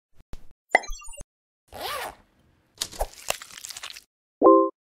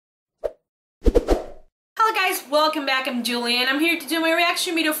guys, welcome back. I'm Julie and I'm here to do my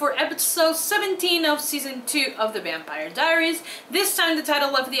reaction video for episode 17 of season 2 of the Vampire Diaries. This time the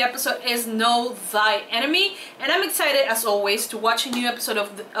title of the episode is Know Thy Enemy, and I'm excited as always to watch a new episode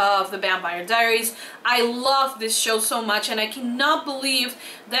of the Vampire Diaries. I love this show so much and I cannot believe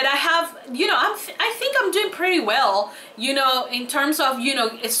that I have, I think I'm doing pretty well, in terms of,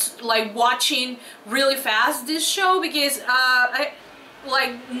 it's like watching really fast this show, because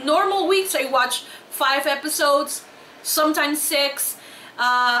like normal weeks I watch 5 episodes, sometimes 6.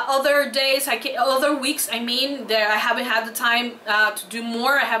 Other weeks that I haven't had the time to do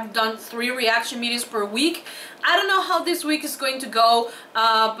more. I have done 3 reaction videos per week. I don't know how this week is going to go,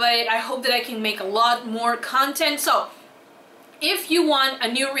 but I hope that I can make a lot more content. So if you want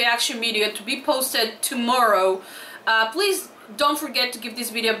a new reaction video to be posted tomorrow, please don't forget to give this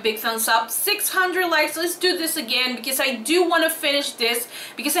video a big thumbs up. 600 likes. Let's do this again, because I do want to finish this,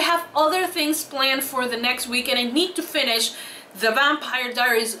 because I have other things planned for the next week and I need to finish the Vampire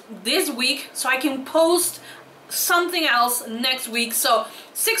Diaries this week so I can post something else next week. So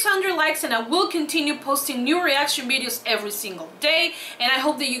 600 likes and I will continue posting new reaction videos every single day, and I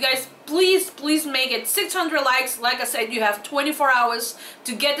hope that you guys please make it 600 likes. Like I said, you have 24 hours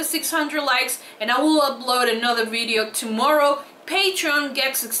to get the 600 likes and I will upload another video tomorrow. Patreon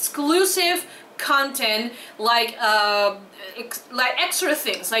gets exclusive content, like extra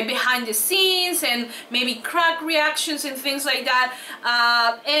things like behind the scenes and maybe crack reactions and things like that,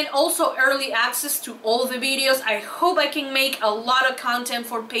 and also early access to all the videos. I hope I can make a lot of content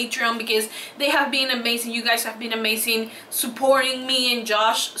for Patreon, because they have been amazing. You guys have been amazing supporting me and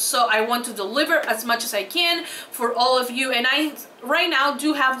Josh, so I want to deliver as much as I can for all of you. And I right now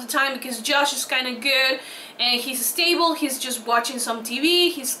do have the time, because Josh is kind of good and he's stable, he's just watching some TV,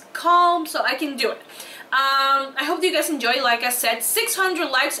 he's calm, so I can do it. I hope you guys enjoy. Like I said, 600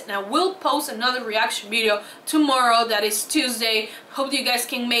 likes and I will post another reaction video tomorrow. That is Tuesday. Hope you guys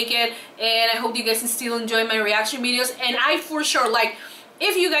can make it, and I hope you guys can still enjoy my reaction videos. And I for sure, like,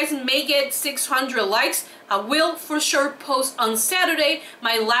 if you guys make it 600 likes, I will for sure post on Saturday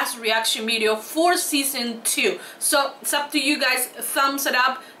my last reaction video for season 2. So it's up to you guys. Thumbs it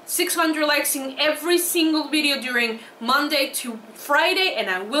up. 600 likes in every single video during Monday to Friday, and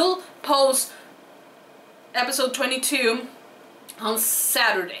I will post episode 22 on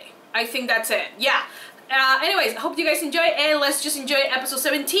Saturday. I think that's it. Yeah. Anyways, I hope you guys enjoy, and let's just enjoy episode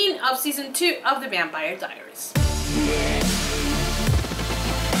 17 of season 2 of the Vampire Diaries.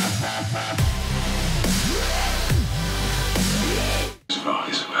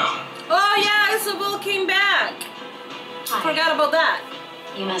 Isabel. Oh yeah, Isabel came back. Hi. Forgot about that.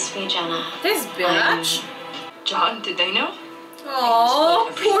 You must be Jenna. This bitch. John, did they know? Oh,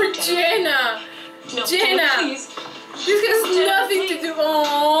 poor Jenna. No, Jenna. please. This has Jenna, nothing please. to do.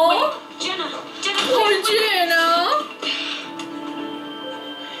 Oh, Jenna, poor please. Jenna.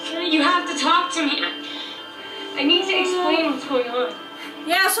 Jenna, you have to talk to me. I need to explain what's going on.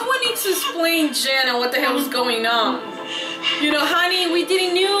 Yeah, someone needs to explain Jenna what the hell is going on. Honey, we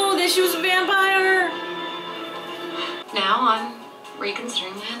didn't know that she was a vampire. Now I'm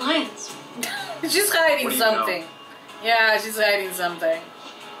reconsidering my alliance. She's hiding something. Yeah, she's hiding something.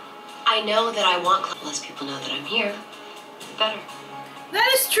 I know that I want less people know that I'm here, the better. That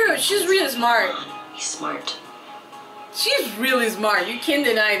is true. She's really smart. He's smart. She's really smart. You can't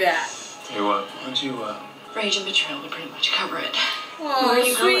deny that. Hey, why don't you, Rage and betrayal would pretty much cover it. Oh, Where are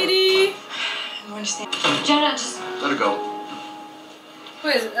you sweetie. going? I don't understand. Jenna, just... let her go.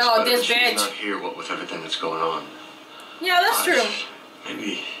 What is it? Oh, this She's bitch. not here, what with everything that's going on. Yeah, that's true.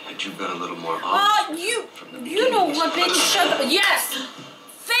 Maybe had you been a little more honest. Oh, you know what, bitch? Shut up. Yes.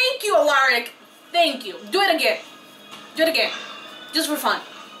 Thank you, Alaric. Thank you. Do it again. Do it again. Just for fun.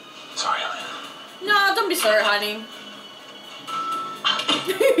 Sorry, honey. No, don't be sorry, honey.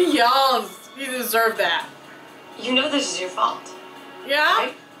 Yes, you deserve that. You know this is your fault. Yeah?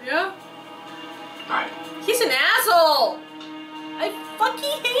 Right? Yeah? Right. He's an asshole. I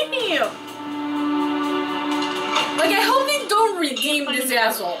fucking hate him. Like, I hope they don't redeem this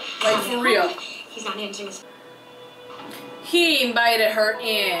asshole. Like, for real. He's not answering his... He invited her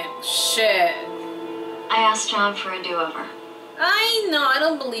in. Shit. I asked John for a do-over. I know, I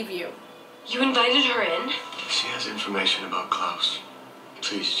don't believe you. You invited her in? She has information about Klaus.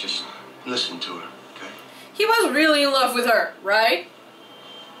 Please, just listen to her, okay? He was really in love with her, right?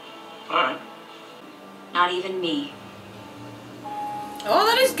 Alright. Not even me. Oh,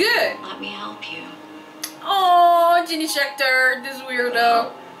 that is good. Let me help you. Oh, Ginny Schechter, this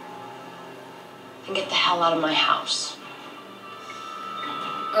weirdo. And get the hell out of my house.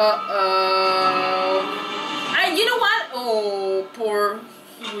 You know what? Oh, poor.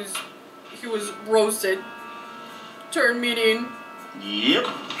 He was roasted. turn meeting. Yep.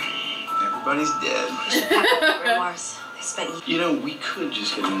 Everybody's dead. Remorse. I spent. You know, we could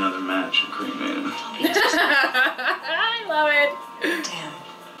just get another match and cremate him. I love it. Damn.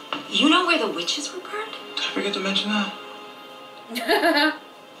 You know where the witches were burned? Did I forget to mention that?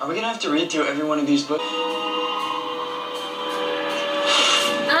 Are we gonna have to read through every one of these books?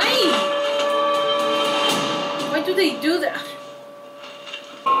 Why do they do that?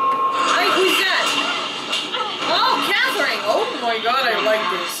 Hey, who's that? Oh, Catherine! Oh my god, I like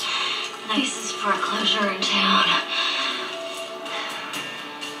this. Nicest foreclosure in town.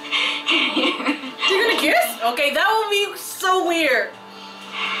 You're gonna kiss? Okay, that would be so weird.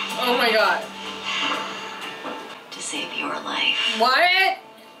 Oh my god. To save your life. What?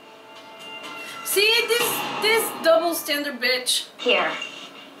 See, this double standard bitch. Here.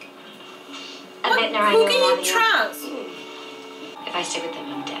 What? Admit Nara, Who can you trust? If I stay with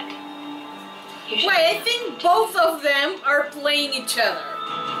them, I'm dead. Wait, I think both of them are playing each other.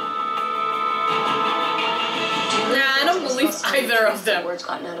 Nah, I don't believe either of them. Word's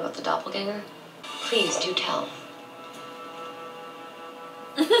gotten out about the doppelganger. Please do tell.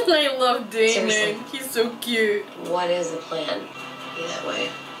 I love Damon. Seriously. He's so cute. What is the plan? Be that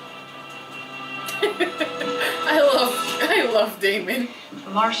way. I love Damon.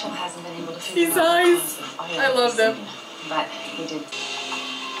 Marshall hasn't been able to figure His out eyes. the fire I love them. scene, but he did.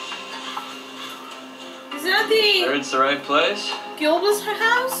 Is that the Sure it's the right place? Gilba's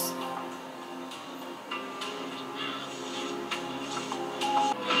house?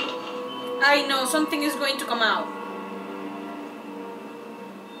 I know something is going to come out.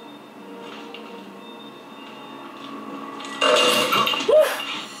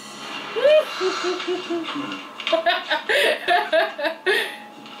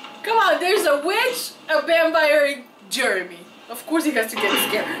 Come on, there's a witch, a vampire, and Jeremy. Of course he has to get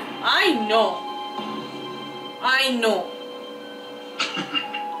scared. I know.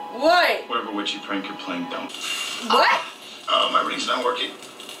 What? Whatever witchy prank you're playing, don't. What? Oh, my ring's not working.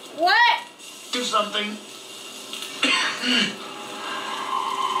 What? Do something.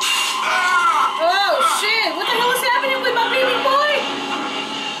 Oh shit! What the hell is happening with my baby boy?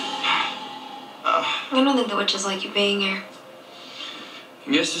 I don't think the witches like you being here.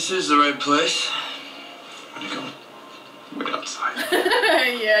 I guess this is the right place. Where'd you go? Wait outside.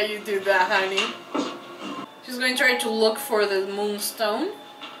 Yeah, you do that, honey. She's going to try to look for the moonstone.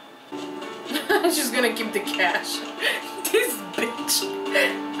 She's gonna keep the cash. This bitch.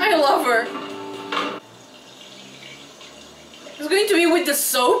 I love her. It's going to be with the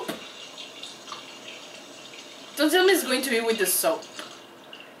soap? Don't tell me it's going to be with the soap.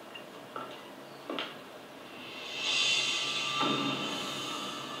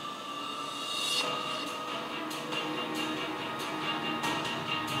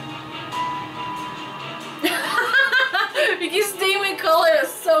 Because Damon called it a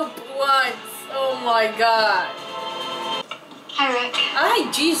soap once. Oh my god. Hi, Rick. Ay,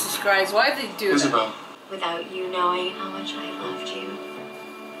 Jesus Christ, why did they do that? Isabel. Without you knowing how much I loved you.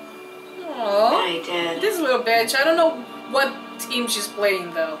 Aww. I did. This little bitch, I don't know what team she's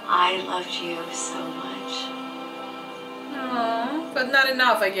playing though. I loved you so much. Aww, but not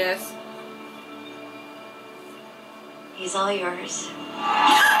enough, I guess. He's all yours.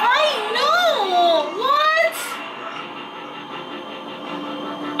 I know! What?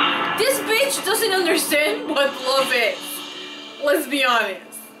 This bitch doesn't understand what love is. Let's be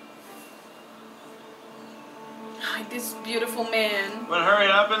honest. Ay, this beautiful man. Wanna hurry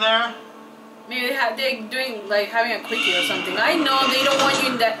it up in there? Maybe they're doing like having a quickie or something. I know they don't want you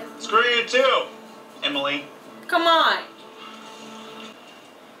in that. Screw you too, Emily. Come on.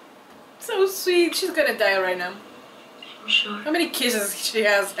 So sweet. She's gonna die right now. I'm sure. How many kisses she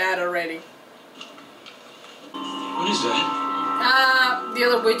has had already? What is that? The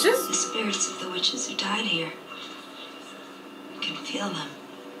other witches? The spirits of the witches who died here. I can feel them.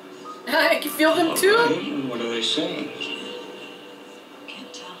 I can feel them too. Okay, what are they saying?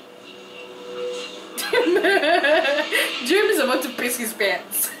 Can't tell. Jeremy's about to piss his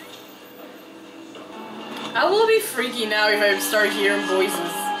pants. I will be freaky now if I start hearing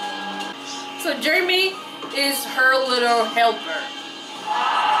voices. So Jeremy is her little helper.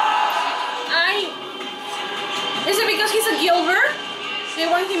 Is it because he's a Gilbert? They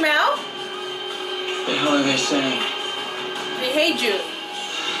want him out? What the hell are they saying? They hate you.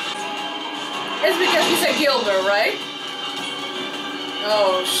 It's because he's a Gilbert, right?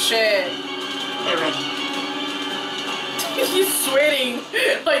 Oh shit. They're ready. He's sweating.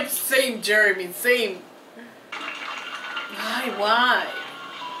 Like, same Jeremy, same. Why?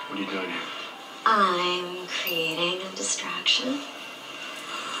 What are you doing here? I'm creating a distraction.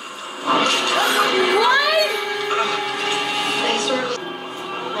 What?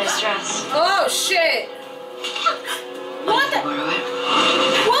 Nice dress. Oh shit! What the? Borrow it?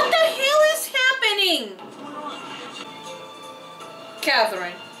 What the hell is happening?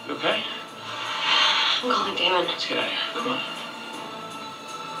 Catherine. You okay? I'm calling Damon. Let's get out of here. Come on.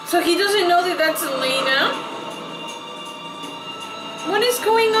 So he doesn't know that that's Elena? What is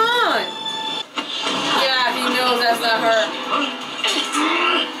going on? Yeah, he knows that's not her.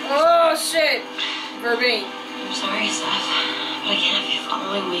 Oh shit! Verbene. I'm sorry, Seth, but I can't have you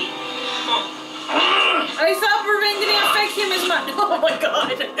following me. I thought Verbene didn't affect him as much. Oh my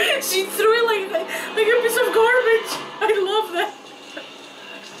god. She threw it like a piece of garbage. I love that.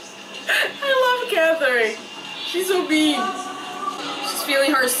 I love Catherine. She's so mean. She's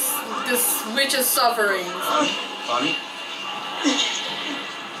feeling this witch's suffering. Bonnie?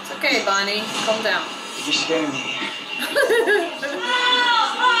 It's okay, Bonnie. Calm down. You're scaring me here.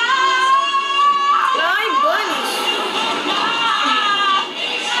 Hi, Bunny.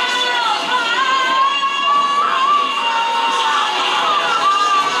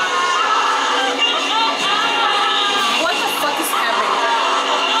 What the fuck is happening?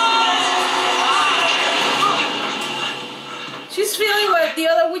 She's feeling what the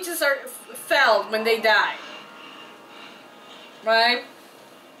other witches felt when they died. Right?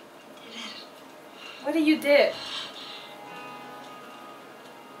 What did you do?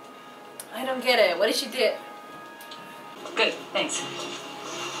 I don't get it. What did she do? Good, thanks.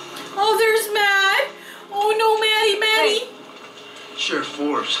 Oh, there's Matt. Oh no, Maddie. Sure,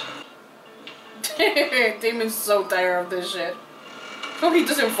 Forbes. Damon's so tired of this shit. Hope he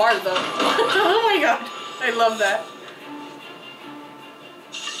doesn't fart though. Oh my god. I love that.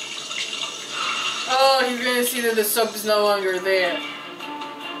 Oh, he's gonna see that the soap is no longer there.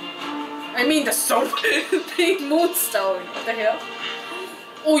 I mean the soap. The moonstone. What the hell?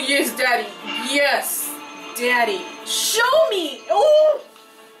 Oh yes, Daddy. Yes, Daddy. Show me. Oh.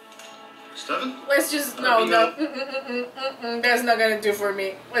 Stephen? Let's just no. That's not gonna do for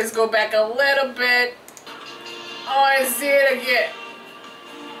me. Let's go back a little bit. Oh, I see it again.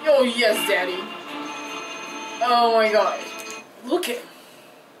 Oh yes, Daddy. Oh my god. Look at.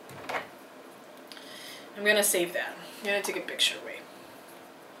 I'm gonna save that. I'm gonna take a picture. Wait.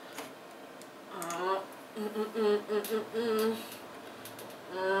 Oh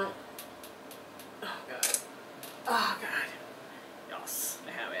god. Oh god. Yes, I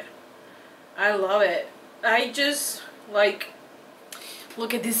have it. I love it. I just like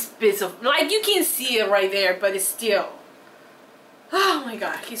look at this bits of like you can see it right there, but it's still. Oh my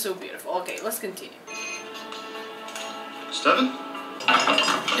god, he's so beautiful. Okay, let's continue. Stephen?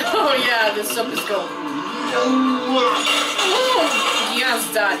 Oh yeah, the soap is going. Oh,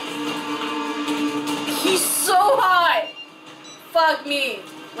 yes, Daddy. He's so hot. Fuck me.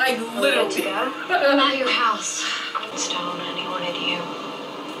 Like literally. I'm at your house. Stone, and he wanted you.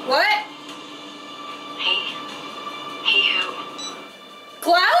 What? Hey who?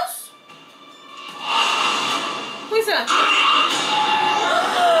 Klaus? Who's that?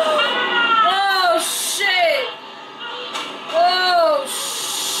 Oh shit. Oh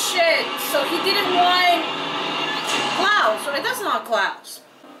shit. So he didn't want Klaus, right? That's not Klaus.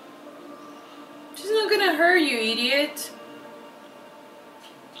 She's not gonna hurt you, idiot.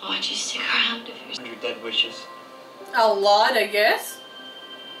 Why'd you stick around if you're... 100 dead wishes. A lot, I guess.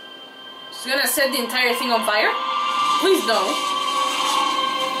 She's gonna set the entire thing on fire? Please no.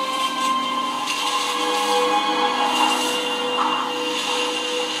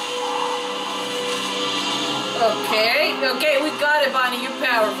 Okay, we got it, Bonnie. You're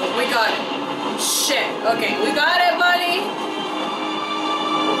powerful. We got it. Shit. Okay, we got it, Bonnie.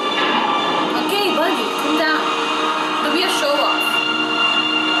 Okay, Bonnie, calm down. Don't be a show-off.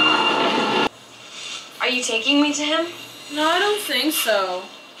 Are you taking me to him? No, I don't think so.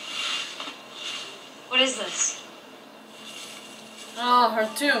 What is this? Oh, her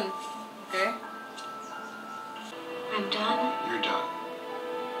tomb. Okay. I'm done. You're done.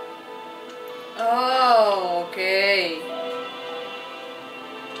 Oh, okay.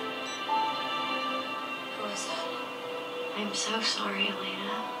 Who is it? I'm so sorry,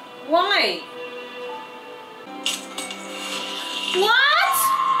 Elena. Why? What?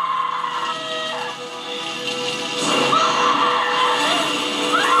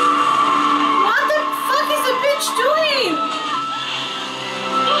 What the fuck is the bitch doing?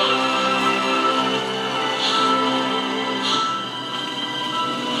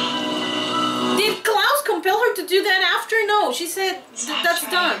 Did Klaus compel her to do that after? No, she said that's I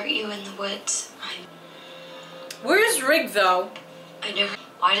done. hurt you in the woods. Where's Rick though? I know.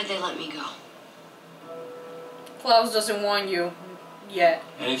 Why did they let me go? Klaus doesn't want you yet.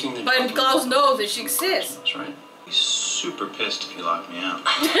 Anything that... But Klaus knows that she exists. That's right. He's super pissed if you lock me out.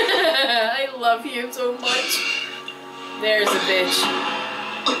 I love him so much. There's a bitch.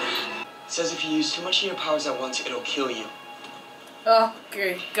 It says if you use too much of your powers at once, it'll kill you. Oh,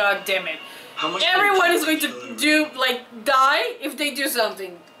 good. God damn it. How much? Everyone is going to do, like, die if they do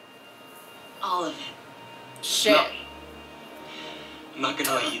something. All of it. Shit. No. I'm not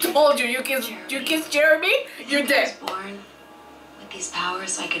gonna let you do it. Told you, you kiss Jeremy, you're I dead. was born with these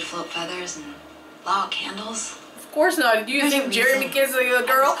powers so I could float feathers and blow out candles. Of course not. Do you There's a think Jeremy reason kisses a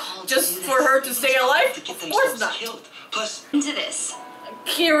girl just for her to stay alive? To get Of course themselves not. killed. Plus, Into this.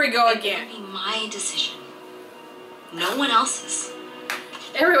 Here we go It again. will be my decision. No one else's.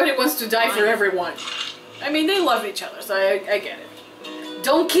 Everybody wants to die for everyone. I mean, they love each other, so I get it.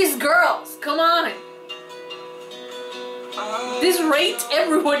 Don't kiss girls. Come on. This rate,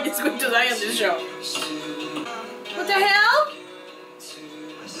 everyone is going to die on this show. What the hell?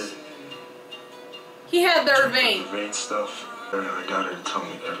 He had their vein. The rain stuff. I got her to tell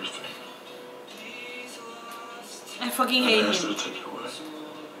me everything. I fucking I hate asked her him. to take it away.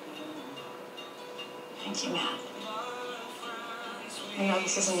 Thank you, Matt. I know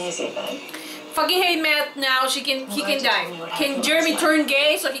this isn't easy, but Fucking hate Matt now. He can die. Can Jeremy turn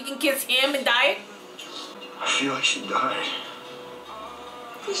gay so he can kiss him and die? I feel like she died.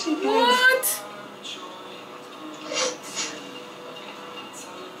 What?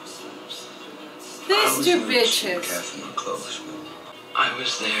 These two bitches. I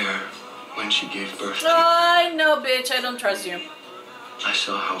was there when she gave birth to I know, bitch. I don't trust you. I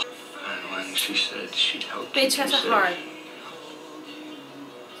saw how, and when she said she'd help Bitch you has a safe, heart.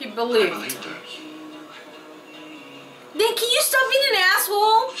 He I believed. believed her. Then can you stop being an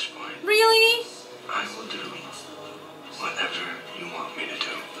asshole? At this point, Really? I will do whatever you want me to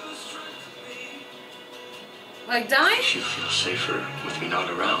do. Like die? If you feel safer with me not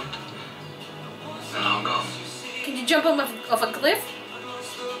around, then I'll go. Can you jump off a cliff?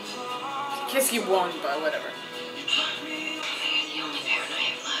 Guess you won't, but whatever. You're the only parent I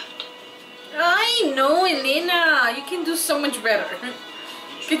have left. I know, Elena. You can do so much better.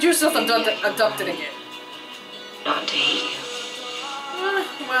 Get yourself adopted again. Not to hate you.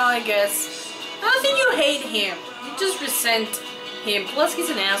 Well, I guess. I don't think you hate him. You just resent him. Plus, he's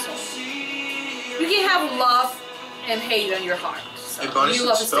an asshole. You can have love and hate on your heart. So Hey, Bonnie, you since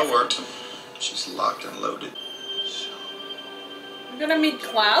love the is spell different. worked, she's locked and loaded. You're gonna meet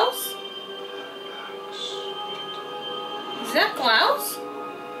Klaus? Is that Klaus?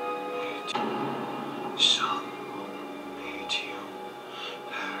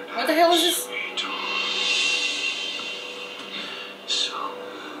 What the hell is this?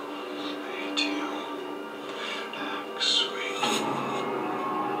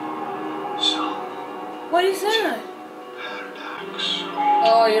 What is that?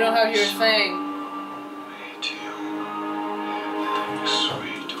 Oh, you don't have your thing.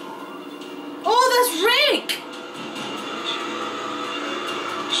 Oh, that's Rick!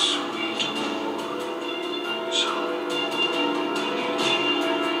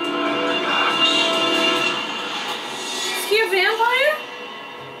 Is he a vampire?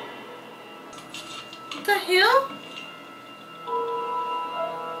 What the hell?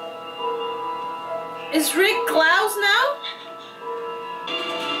 Is Rick Klaus now?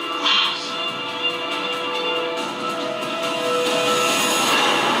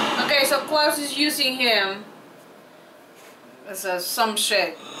 Okay, so Klaus is using him as some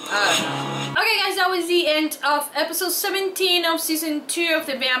shit. Okay guys, that was the end of episode 17 of season 2 of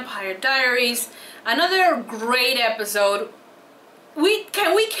the Vampire Diaries. Another great episode.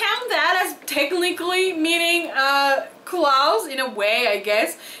 Can we count that as technically meeting Klaus in a way, I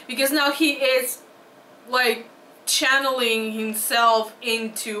guess, because now he is like channeling himself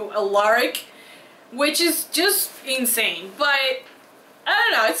into Alaric, which is just insane. But I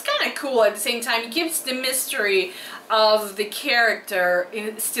don't know, it's kind of cool at the same time. It keeps the mystery of the character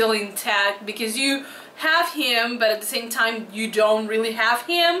still intact, because you have him, but at the same time you don't really have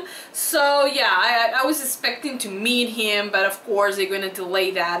him. So yeah, I was expecting to meet him, but of course they're gonna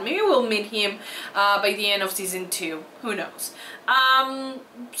delay that. Maybe we'll meet him by the end of season 2, who knows.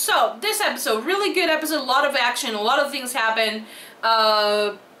 So this episode, really good episode, a lot of action, a lot of things happen.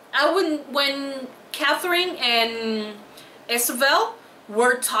 When Catherine and Isabel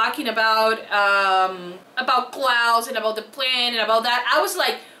were talking about Klaus and about the plan and about that, I was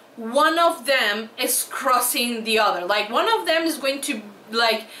like, one of them is crossing the other. Like, one of them is going to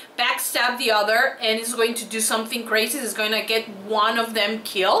like backstab the other and is going to do something crazy. Is going to get one of them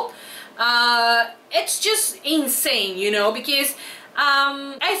killed. It's just insane, you know, because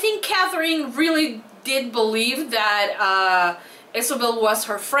I think Catherine really did believe that Isabel was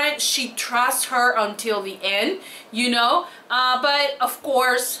her friend. She trusts her until the end, you know. But of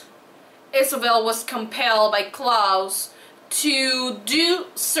course, Isabel was compelled by Klaus to do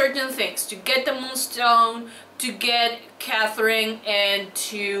certain things, to get the Moonstone, to get Catherine, and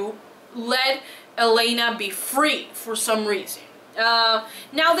to let Elena be free for some reason.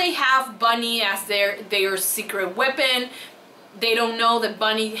 Now they have Bunny as their secret weapon. They don't know that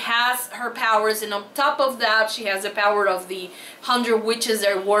Bunny has her powers, and on top of that, she has the power of the 100 witches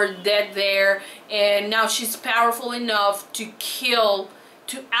that were dead there, and now she's powerful enough to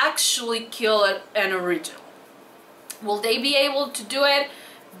actually kill an original. Will they be able to do it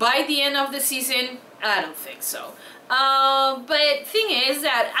by the end of the season? I don't think so. But thing is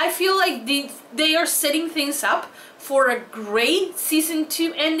that I feel like they are setting things up for a great season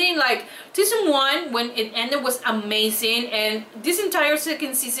 2 ending. Like season 1, when it ended, was amazing, and this entire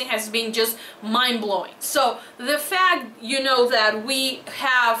second season has been just mind-blowing. So the fact, you know, that we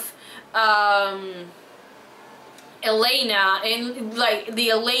have Elena, and like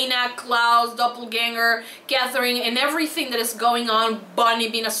the Elena, Klaus, doppelganger, Catherine, and everything that is going on, Bunny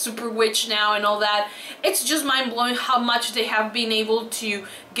being a super witch now and all that, it's just mind-blowing how much they have been able to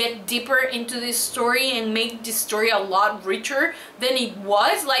get deeper into this story and make this story a lot richer than it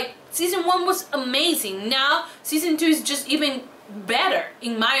was. Like season 1 was amazing. Now season 2 is just even better,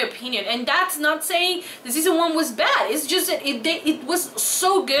 in my opinion, and that's not saying the season 1 was bad. It's just that it was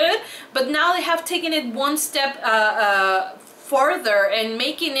so good, but now they have taken it one step further and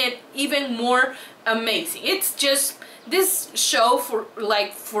making it even more amazing. It's just, this show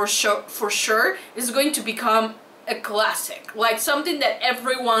for sure is going to become a classic, like something that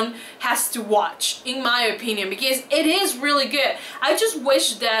everyone has to watch, in my opinion, because it is really good. I just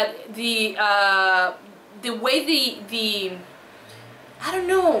wish that the way the I don't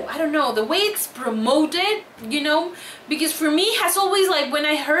know, the way it's promoted, you know, because for me, has always, like, when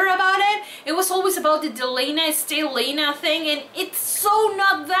I heard about it, it was always about the Delena, stay Lena thing, and it's so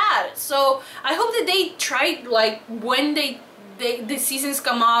not that. So I hope that they try, like, when the seasons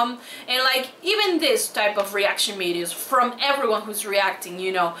come on, and like even this type of reaction videos from everyone who's reacting,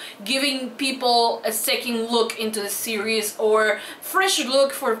 you know, giving people a second look into the series, or fresh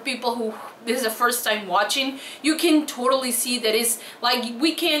look for people who this is the first time watching. You can totally see that it's like,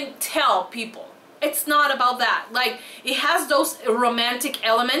 we can tell people it's not about that. Like, it has those romantic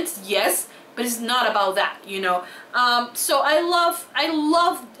elements, yes, but it's not about that, you know. So I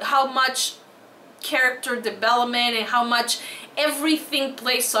love how much character development and how much everything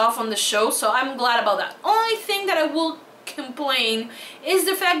plays off on the show, so I'm glad about that. Only thing that I will complain is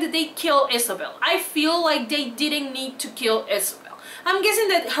the fact that they kill Isabel. I feel like they didn't need to kill Isabel. I'm guessing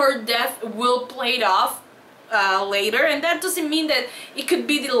that her death will play it off later, and that doesn't mean that it could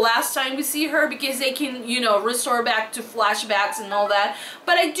be the last time we see her, because they can, you know, restore back to flashbacks and all that.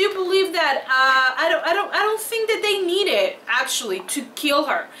 But I do believe that I don't think that they needed actually to kill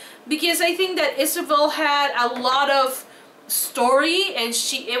her, because I think that Isabel had a lot of story, and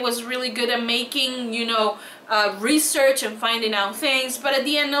it was really good at making, you know, research and finding out things. But at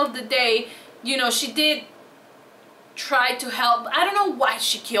the end of the day, you know, she did try to help. I don't know why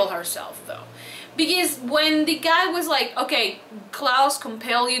she killed herself though, because when the guy was like, okay, Klaus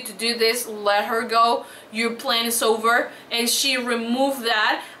compel you to do this, let her go, your plan is over, and she removed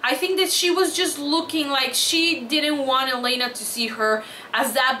that, I think that she was just looking like she didn't want Elena to see her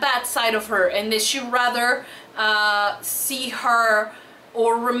as that bad side of her, and that she'd rather see her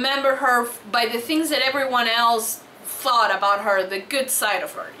or remember her by the things that everyone else thought about her, the good side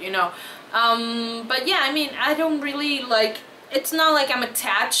of her, you know. But yeah, I mean, I don't really, like, it's not like I'm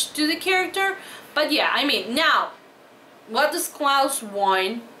attached to the character, but yeah, I mean, now, what does Klaus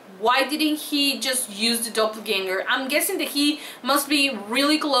want? Why didn't he just use the doppelganger? I'm guessing that he must be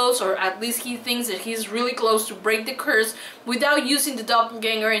really close, or at least he thinks that he's really close to break the curse without using the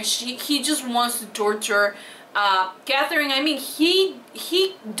doppelganger, and he just wants to torture Catherine. I mean, he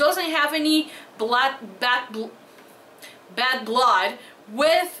doesn't have any bad blood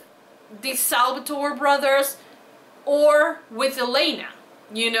with the Salvatore brothers or with Elena,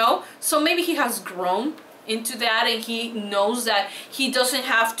 you know. So maybe he has grown into that, and he knows that he doesn't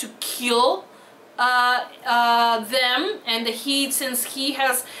have to kill them, and that since he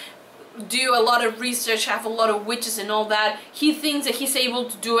has do a lot of research, have a lot of witches and all that, he thinks that he's able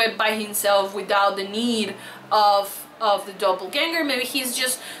to do it by himself without the need of the doppelganger. Maybe he's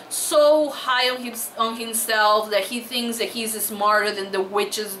just so high on himself that he thinks that he's smarter than the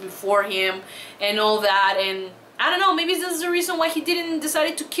witches before him and all that. And I don't know, maybe this is the reason why he didn't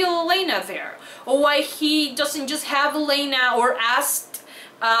decide to kill Elena there, or why he doesn't just have Elena or asked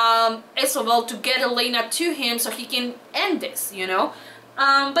Isabel to get Elena to him so he can end this, you know.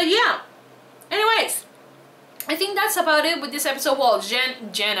 But yeah, anyways, I think that's about it with this episode. Well,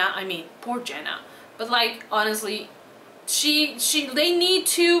 Jenna, I mean, poor Jenna, but like, honestly, they need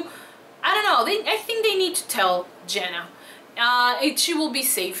to, I don't know, I think they need to tell Jenna, she will be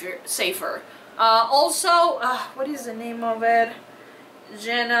safer. Also, what is the name of it?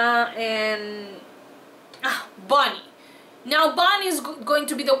 Jenna and Bonnie. Now Bonnie is going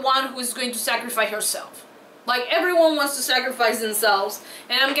to be the one who is going to sacrifice herself. Like, everyone wants to sacrifice themselves,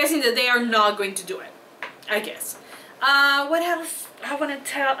 and I'm guessing that they are not going to do it, I guess. What else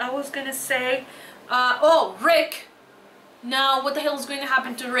I was gonna say? Oh, Rick. Now, what the hell is going to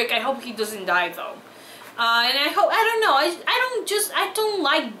happen to Rick? I hope he doesn't die, though. And I don't know, I don't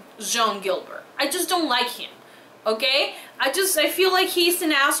like Jean Gilbert. I just don't like him, okay? I feel like he's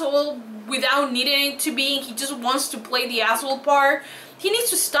an asshole without needing it to be. He just wants to play the asshole part. He needs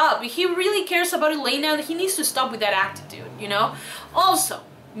to stop. If he really cares about Elena, he needs to stop with that attitude, you know? Also,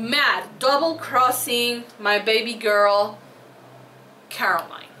 Matt double-crossing my baby girl,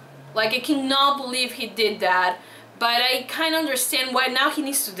 Caroline. Like, I cannot believe he did that. But I kind of understand why now he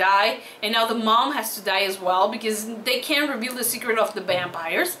needs to die, and now the mom has to die as well, because they can't reveal the secret of the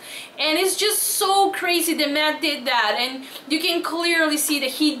vampires. And it's just so crazy that Matt did that, and you can clearly see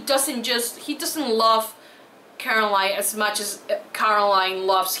that he doesn't love Caroline as much as Caroline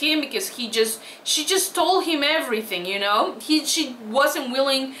loves him, because she just told him everything, you know. She wasn't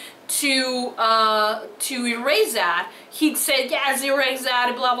willing to erase that. He said, yes, erase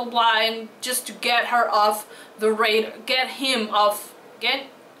that, blah blah blah, and just to get her off the radar, get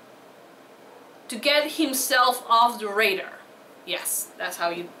himself off the radar. Yes, that's how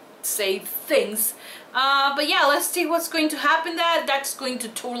you say things. But yeah, let's see what's going to happen. That's going to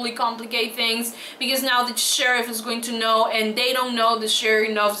totally complicate things, because now the sheriff is going to know, and they don't know the sheriff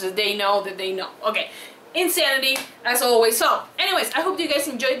knows that they know that they know. Okay, insanity as always. So anyways, I hope you guys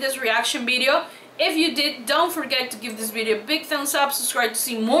enjoyed this reaction video. If you did, don't forget to give this video a big thumbs up, subscribe to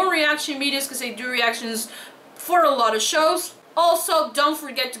see more reaction videos, because I do reactions for a lot of shows. Also, don't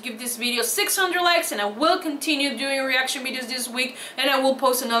forget to give this video 600 likes, and I will continue doing reaction videos this week, and I will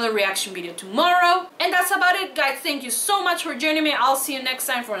post another reaction video tomorrow. And that's about it, guys. Thank you so much for joining me. I'll see you next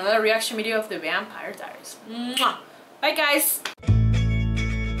time for another reaction video of the Vampire Diaries. Mwah! Bye, guys.